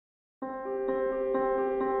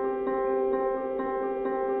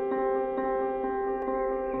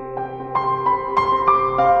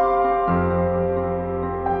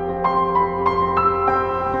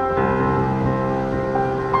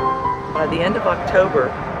end of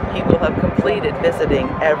October, he will have completed visiting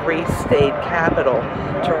every state capital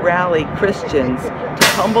to rally Christians to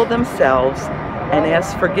humble themselves and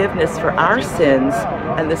ask forgiveness for our sins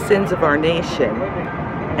and the sins of our nation,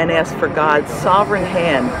 and ask for God's sovereign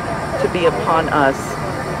hand to be upon us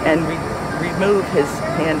and remove his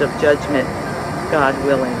hand of judgment, God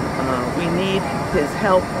willing. We need his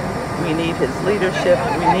help, we need his leadership,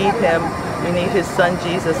 we need him, we need his son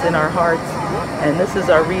Jesus in our hearts, and this is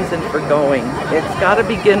our reason for going. It's got to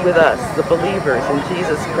begin with us, the believers in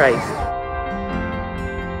Jesus Christ.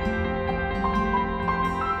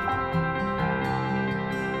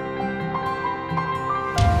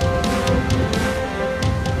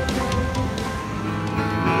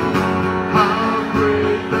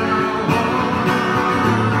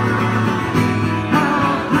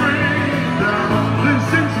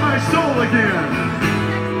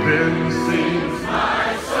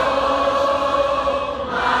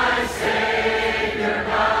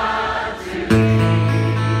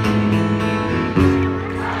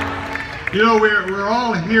 You know, we're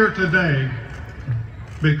all here today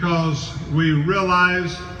because we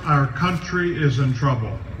realize our country is in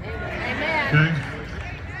trouble. Okay?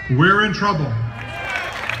 We're in trouble.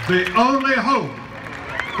 The only hope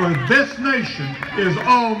for this nation is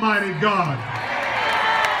Almighty God.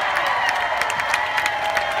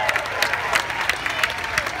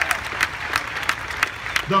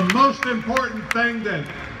 The most important thing that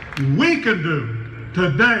we can do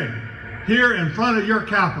today here in front of your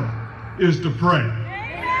Capitol is to pray.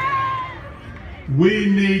 We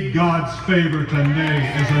need God's favor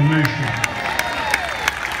today as a nation.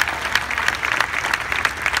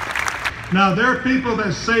 Now, there are people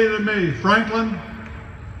that say to me, Franklin,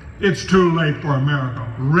 it's too late for America.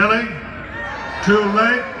 Really? Too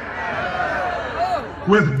late?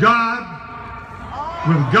 With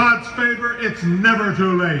God's favor, it's never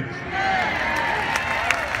too late.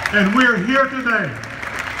 And we're here today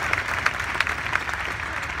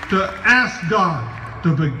to ask God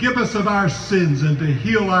to forgive us of our sins and to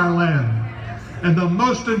heal our land. And the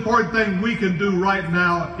most important thing we can do right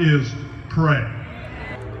now is pray.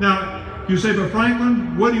 Now, you say, but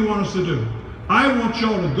Franklin, what do you want us to do? I want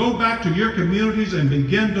y'all to go back to your communities and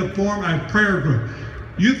begin to form a prayer group.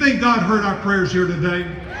 You think God heard our prayers here today?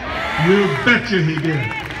 You betcha he did.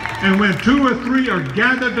 And when 2 or 3 are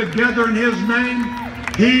gathered together in his name,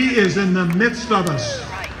 he is in the midst of us.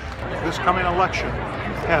 This coming election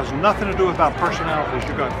has nothing to do about personalities.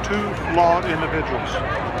 You've got 2 flawed individuals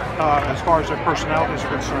as far as their personality is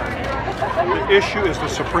concerned. The issue is the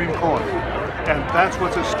Supreme Court, and that's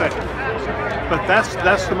what's at stake. But that's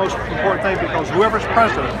the most important thing, because whoever's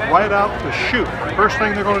president, right out the chute, the first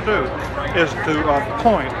thing they're going to do is to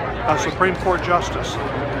appoint a Supreme Court justice,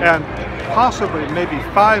 and possibly maybe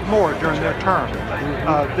 5 more during their term.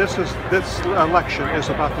 This election is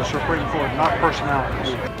about the Supreme Court, not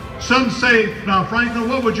personalities. Some say, now Franklin,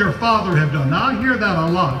 what would your father have done? Now I hear that a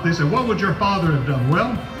lot. They say, what would your father have done?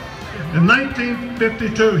 Well, in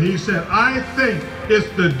 1952, he said, I think it's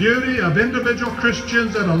the duty of individual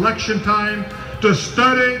Christians at election time to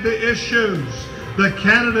study the issues, the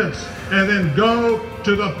candidates, and then go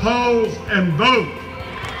to the polls and vote.